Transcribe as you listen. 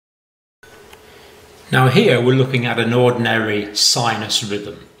Now here we're looking at an ordinary sinus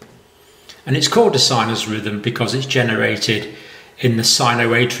rhythm. And it's called a sinus rhythm because it's generated in the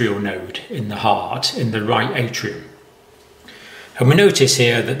sinoatrial node in the heart, in the right atrium. And we notice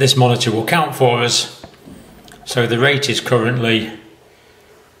here that this monitor will count for us. So the rate is currently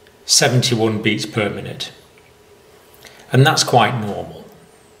 71 beats per minute. And that's quite normal.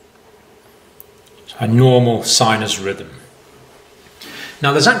 So a normal sinus rhythm.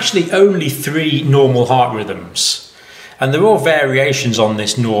 Now there's actually only 3 normal heart rhythms, and they're all variations on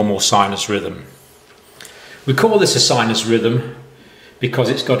this normal sinus rhythm. We call this a sinus rhythm because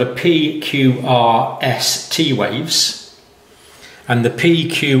it's got a P, Q, R, S, T waves, and the P,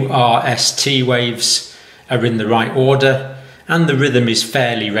 Q, R, S, T waves are in the right order, and the rhythm is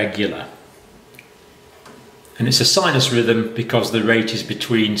fairly regular. And it's a sinus rhythm because the rate is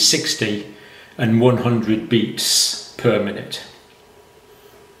between 60 and 100 beats per minute.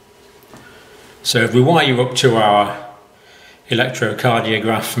 So if we wire up to our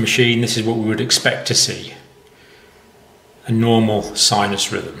electrocardiograph machine, this is what we would expect to see. A normal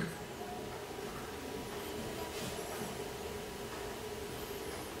sinus rhythm.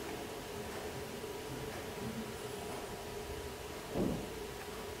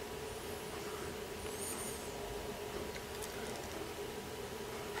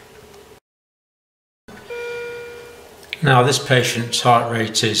 Now this patient's heart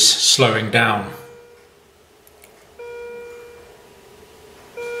rate is slowing down.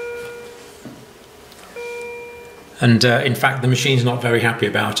 And in fact the machine's not very happy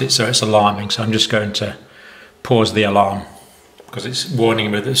about it, so it's alarming. So I'm just going to pause the alarm because it's warning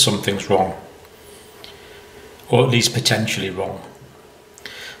me that something's wrong, or at least potentially wrong.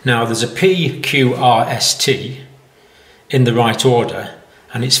 Now there's a P, Q, R, S, T in the right order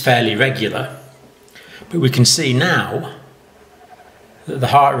and it's fairly regular. But we can see now that the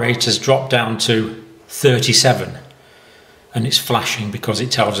heart rate has dropped down to 37 and it's flashing because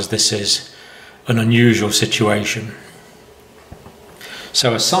it tells us this is an unusual situation.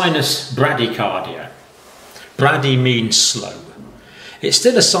 So a sinus bradycardia. Brady means slow. It's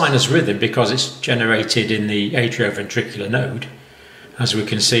still a sinus rhythm because it's generated in the atrioventricular node, as we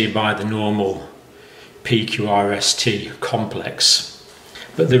can see by the normal PQRST complex,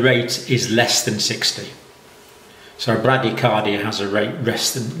 but the rate is less than 60. So a bradycardia has a rate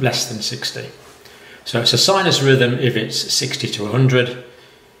less than 60. So it's a sinus rhythm if it's 60 to 100.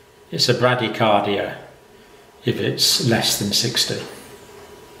 It's a bradycardia if it's less than 60.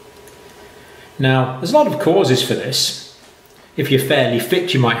 Now, there's a lot of causes for this. If you're fairly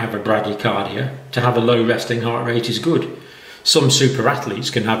fit, you might have a bradycardia. To have a low resting heart rate is good. Some super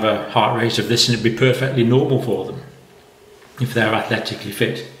athletes can have a heart rate of this and it'd be perfectly normal for them if they're athletically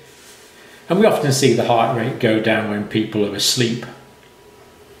fit. And we often see the heart rate go down when people are asleep.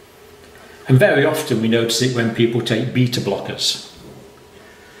 And very often we notice it when people take beta blockers.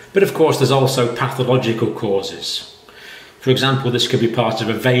 But of course there's also pathological causes. For example, this could be part of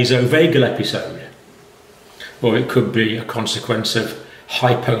a vasovagal episode, or it could be a consequence of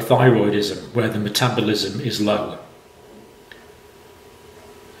hypothyroidism where the metabolism is low.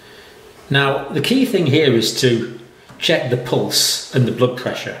 Now the key thing here is to check the pulse and the blood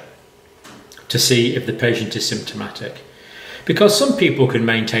pressure to see if the patient is symptomatic. Because some people can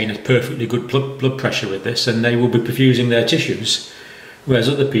maintain a perfectly good blood pressure with this and they will be perfusing their tissues, whereas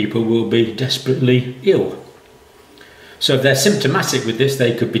other people will be desperately ill. So if they're symptomatic with this,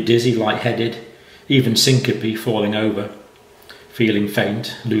 they could be dizzy, lightheaded, even syncope, falling over, feeling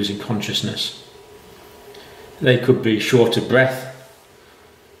faint, losing consciousness. They could be short of breath.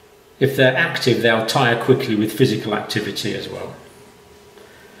 If they're active, they'll tire quickly with physical activity as well.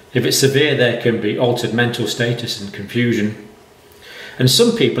 If it's severe, there can be altered mental status and confusion. And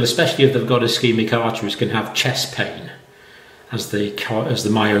some people, especially if they've got ischemic arteries, can have chest pain as the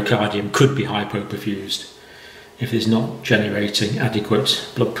myocardium could be hypoperfused if it's not generating adequate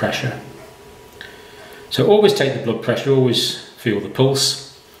blood pressure. So always take the blood pressure, always feel the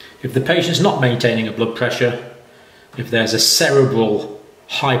pulse. If the patient's not maintaining a blood pressure, if there's a cerebral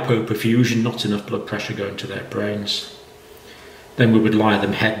hypoperfusion, not enough blood pressure going to their brains, then we would lie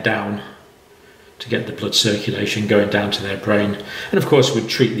them head down to get the blood circulation going down to their brain. And of course we'd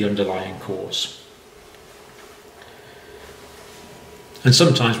treat the underlying cause. And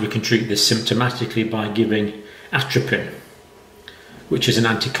sometimes we can treat this symptomatically by giving atropine, which is an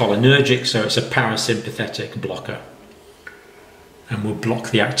anticholinergic, so it's a parasympathetic blocker. And will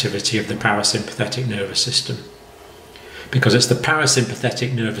block the activity of the parasympathetic nervous system. Because it's the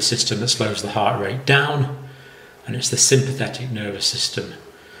parasympathetic nervous system that slows the heart rate down, and it's the sympathetic nervous system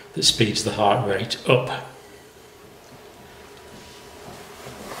that speeds the heart rate up.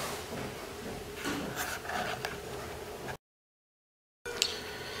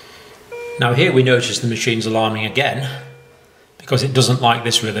 Now here we notice the machine's alarming again because it doesn't like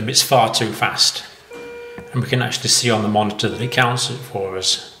this rhythm, it's far too fast. And we can actually see on the monitor that it counts it for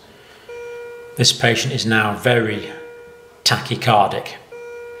us. This patient is now very tachycardic.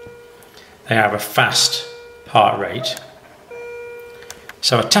 They have a fast heart rate.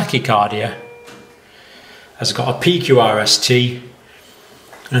 So a tachycardia has got a PQRST,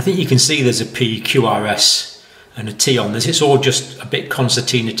 and I think you can see there's a PQRS and a T on this. It's all just a bit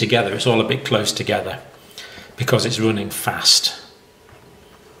concertina together, it's all a bit close together because it's running fast.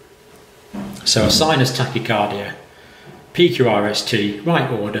 So a sinus tachycardia, PQRST, right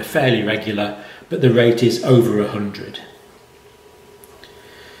order, fairly regular, but the rate is over 100.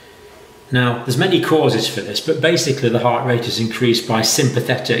 Now, there's many causes for this, but basically the heart rate is increased by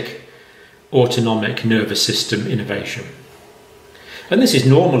sympathetic autonomic nervous system innervation. And this is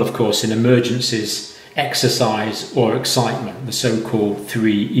normal, of course, in emergencies, exercise or excitement, the so-called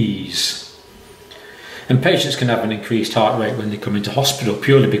 3 E's. And patients can have an increased heart rate when they come into hospital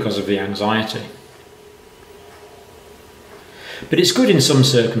purely because of the anxiety. But it's good in some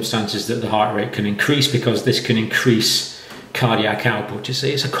circumstances that the heart rate can increase because this can increase cardiac output. You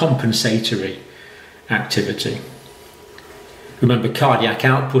see, it's a compensatory activity. Remember, cardiac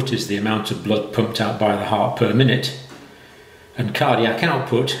output is the amount of blood pumped out by the heart per minute, and cardiac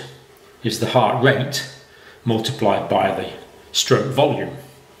output is the heart rate multiplied by the stroke volume,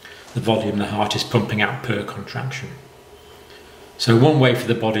 the volume the heart is pumping out per contraction. So one way for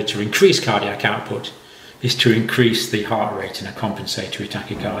the body to increase cardiac output is to increase the heart rate in a compensatory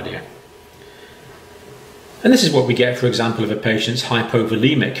tachycardia. And this is what we get, for example, if a patient's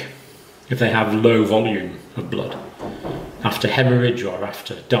hypovolemic, if they have low volume of blood, after hemorrhage or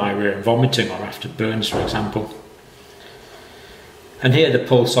after diarrhea and vomiting or after burns, for example. And here the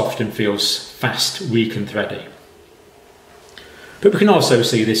pulse often feels fast, weak and thready. But we can also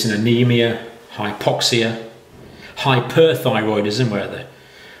see this in anemia, hypoxia, hyperthyroidism, where the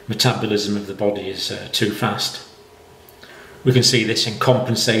metabolism of the body is too fast. We can see this in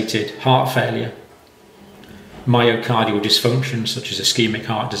compensated heart failure, myocardial dysfunction such as ischemic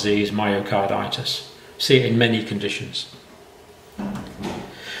heart disease, myocarditis. See it in many conditions.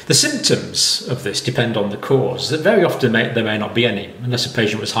 The symptoms of this depend on the cause. That very often there may not be any, unless a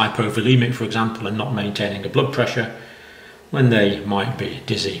patient was hypovolemic, for example, and not maintaining a blood pressure, when they might be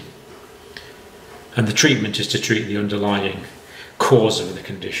dizzy. And the treatment is to treat the underlying cause of the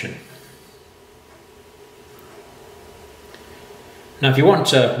condition. Now, if you want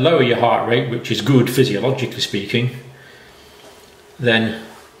to lower your heart rate, which is good physiologically speaking, then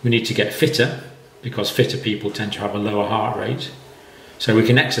we need to get fitter, because fitter people tend to have a lower heart rate. So we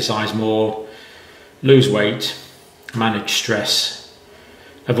can exercise more, lose weight, manage stress,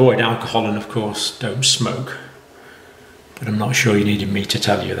 avoid alcohol, and of course don't smoke. But I'm not sure you needed me to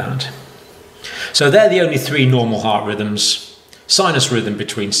tell you that. So they're the only 3 normal heart rhythms: sinus rhythm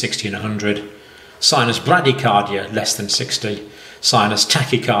between 60 and 100, sinus bradycardia less than 60, sinus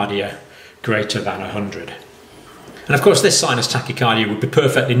tachycardia greater than 100. And of course this sinus tachycardia would be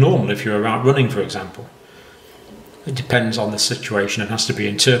perfectly normal if you're out running, for example. It depends on the situation and has to be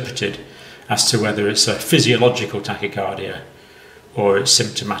interpreted as to whether it's a physiological tachycardia or it's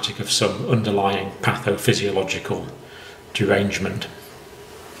symptomatic of some underlying pathophysiological derangement.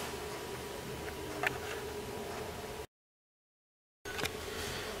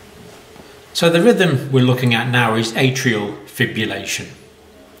 So the rhythm we're looking at now is atrial fibrillation.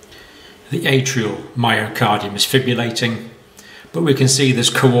 The atrial myocardium is fibrillating, but we can see there's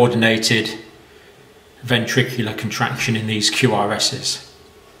coordinated ventricular contraction in these QRSs.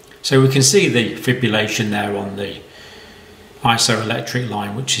 So we can see the fibrillation there on the isoelectric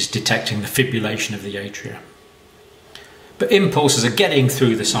line, which is detecting the fibrillation of the atria. But impulses are getting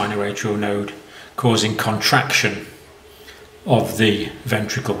through the sinoatrial node, causing contraction of the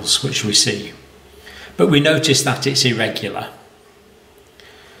ventricles, which we see. But we notice that it's irregular.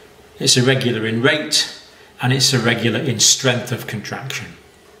 It's irregular in rate and it's irregular in strength of contraction.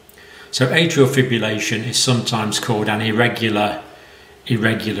 So atrial fibrillation is sometimes called an irregular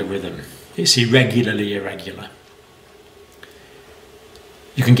rhythm. It's irregularly irregular.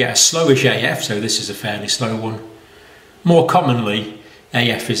 You can get a slowish AF, so this is a fairly slow one. More commonly,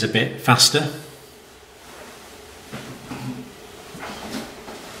 AF is a bit faster.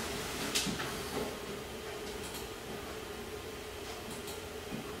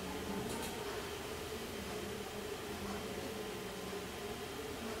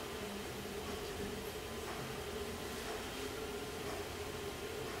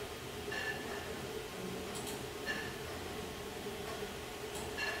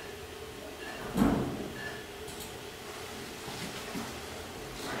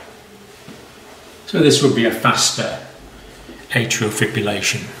 So this would be a faster atrial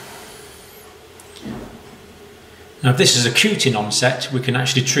fibrillation. Now if this is acute in onset, we can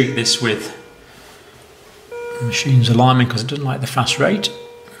actually treat this with, the machine's alarming because it doesn't like the fast rate.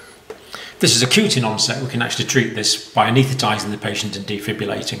 If this is acute in onset, we can actually treat this by anaesthetising the patient and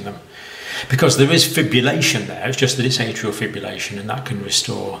defibrillating them. Because there is fibrillation there, it's just that it's atrial fibrillation, and that can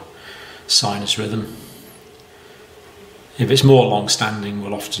restore sinus rhythm. If it's more long-standing,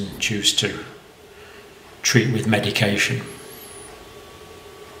 we'll often choose to treat with medication.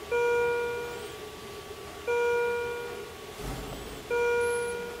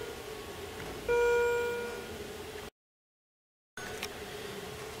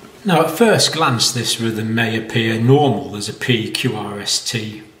 Now at first glance this rhythm may appear normal as a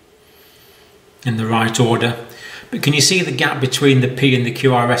P-QRST in the right order, but can you see the gap between the P and the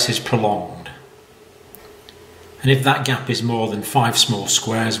QRS is prolonged? And if that gap is more than 5 small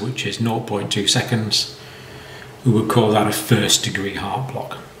squares, which is 0.2 seconds, we would call that a first degree heart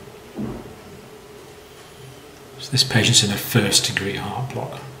block. So this patient's in a first degree heart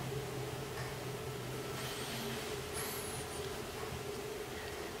block.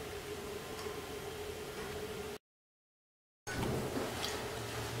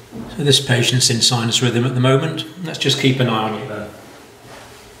 So this patient's in sinus rhythm at the moment. Let's just keep an eye on it there.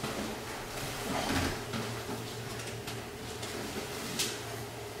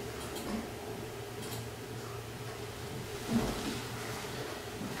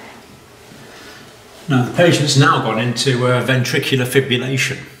 Now the patient's now gone into ventricular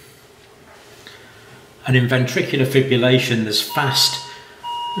fibrillation. And in ventricular fibrillation there's fast,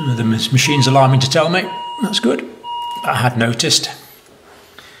 the machine's alarming to tell me, that's good, I had noticed.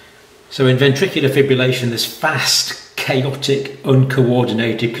 So in ventricular fibrillation there's fast, chaotic,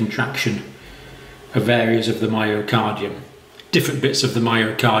 uncoordinated contraction of areas of the myocardium. Different bits of the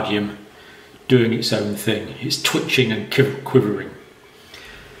myocardium doing its own thing. It's twitching and quivering.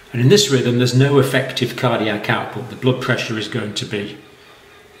 And in this rhythm there's no effective cardiac output. The blood pressure is going to be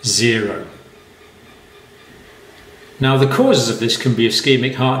 0. Now the causes of this can be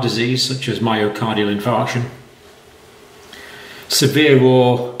ischemic heart disease such as myocardial infarction, severe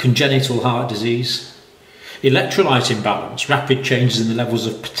or congenital heart disease, electrolyte imbalance, rapid changes in the levels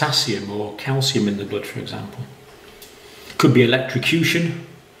of potassium or calcium in the blood, for example. Could be electrocution,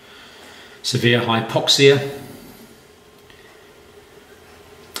 severe hypoxia.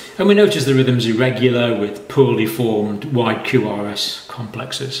 And we notice the rhythm's irregular with poorly formed wide QRS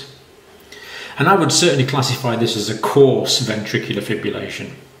complexes. And I would certainly classify this as a coarse ventricular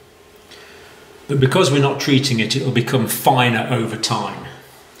fibrillation. But because we're not treating it, it will become finer over time.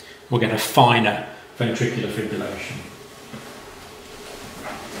 We'll get a finer ventricular fibrillation.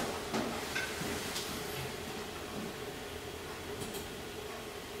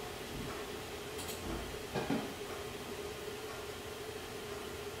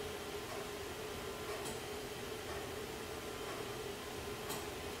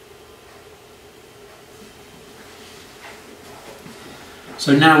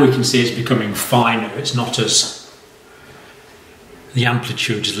 So now we can see it's becoming finer, it's not as, the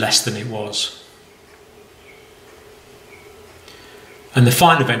amplitude is less than it was. And the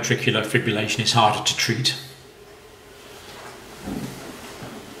finer ventricular fibrillation is harder to treat.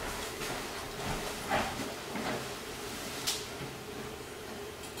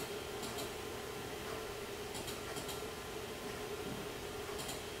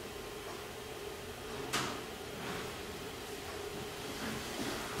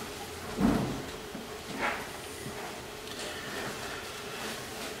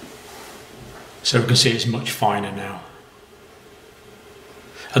 So we can see it's much finer now.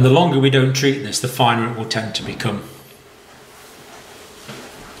 And the longer we don't treat this, the finer it will tend to become.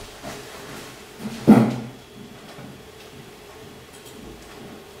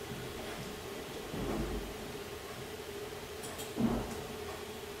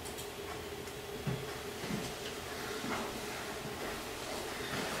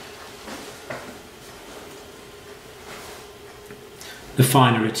 The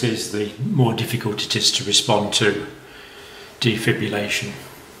finer it is, the more difficult it is to respond to defibrillation.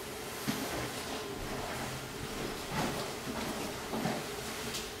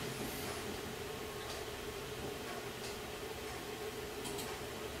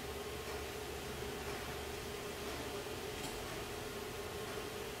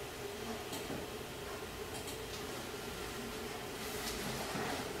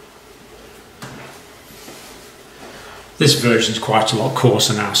 This version is quite a lot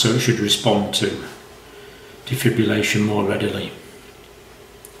coarser now, so it should respond to defibrillation more readily.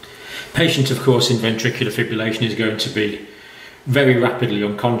 Patient, of course, in ventricular fibrillation is going to be very rapidly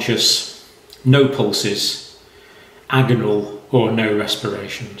unconscious, no pulses, agonal or no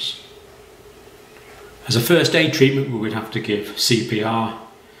respirations. As a first aid treatment, we would have to give CPR,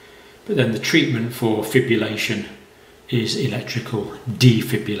 but then the treatment for fibrillation is electrical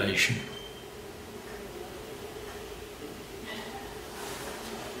defibrillation.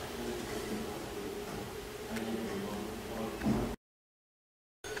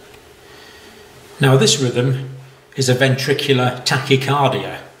 Now this rhythm is a ventricular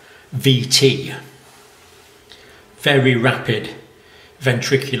tachycardia, VT. Very rapid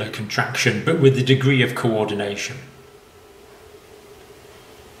ventricular contraction, but with a degree of coordination.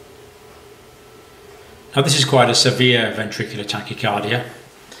 Now this is quite a severe ventricular tachycardia,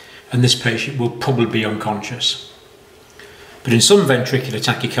 and this patient will probably be unconscious. But in some ventricular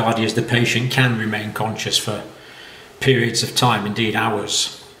tachycardias, the patient can remain conscious for periods of time, indeed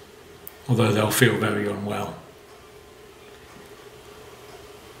hours, although they'll feel very unwell.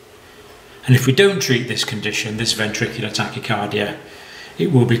 And if we don't treat this condition, this ventricular tachycardia,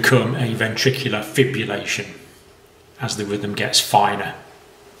 it will become a ventricular fibrillation as the rhythm gets finer.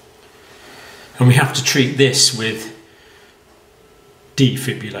 And we have to treat this with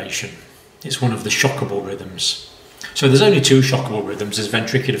defibrillation. It's one of the shockable rhythms. So there's only two shockable rhythms. There's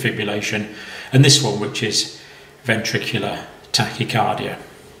ventricular fibrillation and this one, which is ventricular tachycardia.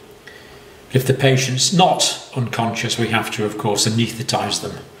 If the patient's not unconscious, we have to, of course, anaesthetise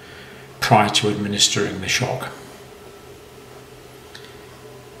them prior to administering the shock.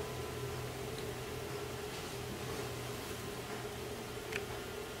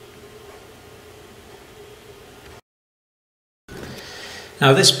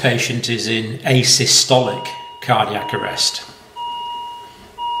 Now this patient is in asystolic cardiac arrest.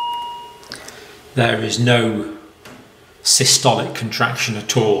 There is no systolic contraction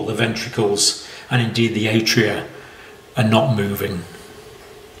at all. The ventricles and indeed the atria are not moving.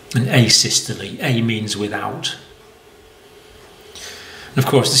 And asystolie, A means without. And of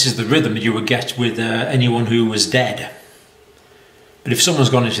course this is the rhythm you would get with anyone who was dead. But if someone's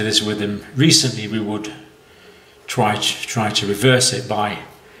gone into this rhythm recently, we would try to reverse it by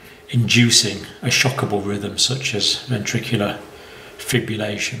inducing a shockable rhythm such as ventricular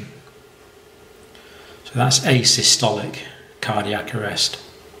fibrillation. So that's asystolic cardiac arrest.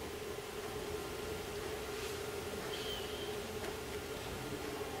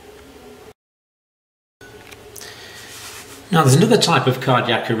 Now there's another type of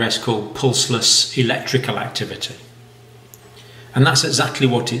cardiac arrest called pulseless electrical activity. And that's exactly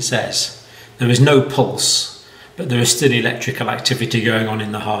what it says. There is no pulse, but there is still electrical activity going on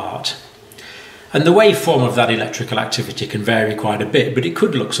in the heart. And the waveform of that electrical activity can vary quite a bit, but it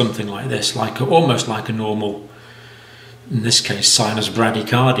could look something like this, almost like a normal, in this case, sinus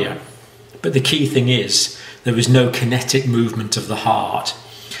bradycardia. But the key thing is there is no kinetic movement of the heart.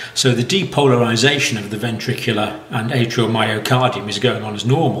 So the depolarization of the ventricular and atrial myocardium is going on as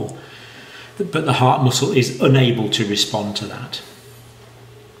normal, but the heart muscle is unable to respond to that.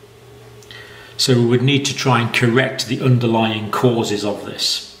 So we would need to try and correct the underlying causes of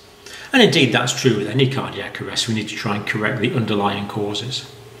this. And indeed that's true with any cardiac arrest. We need to try and correct the underlying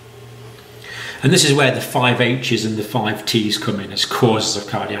causes. And this is where the 5 H's and the 5 T's come in as causes of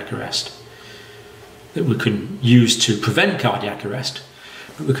cardiac arrest, that we can use to prevent cardiac arrest,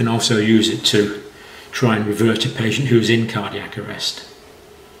 but we can also use it to try and revert a patient who's in cardiac arrest.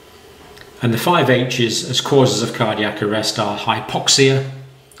 And the 5 H's as causes of cardiac arrest are hypoxia,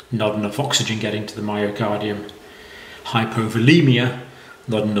 not enough oxygen getting to the myocardium; hypovolemia,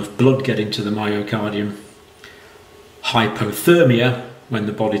 not enough blood getting to the myocardium; hypothermia, when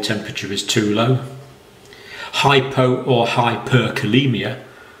the body temperature is too low; hypo or hyperkalemia,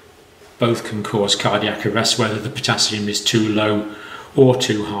 both can cause cardiac arrest, whether the potassium is too low or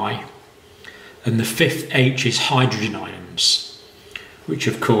too high. And the 5th H is hydrogen ions, which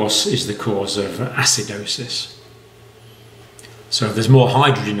of course is the cause of acidosis. So if there's more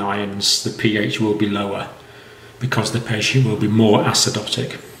hydrogen ions, the pH will be lower because the patient will be more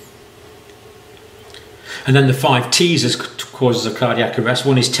acidotic. And then the 5 T's as causes of cardiac arrest.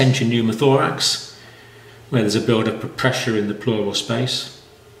 One is tension pneumothorax, where there's a build-up of pressure in the pleural space.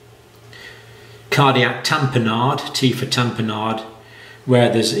 Cardiac tamponade, T for tamponade, where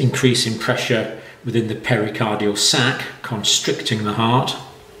there's increasing pressure within the pericardial sac, constricting the heart.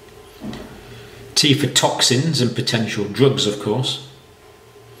 T for toxins and potential drugs, of course.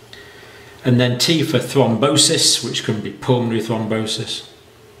 And then T for thrombosis, which can be pulmonary thrombosis.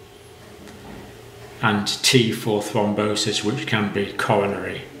 And T for thrombosis, which can be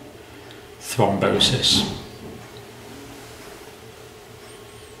coronary thrombosis.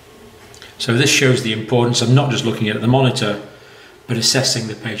 So this shows the importance of not just looking at the monitor, but assessing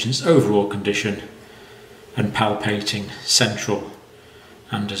the patient's overall condition and palpating central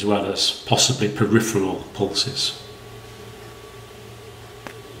and as well as possibly peripheral pulses.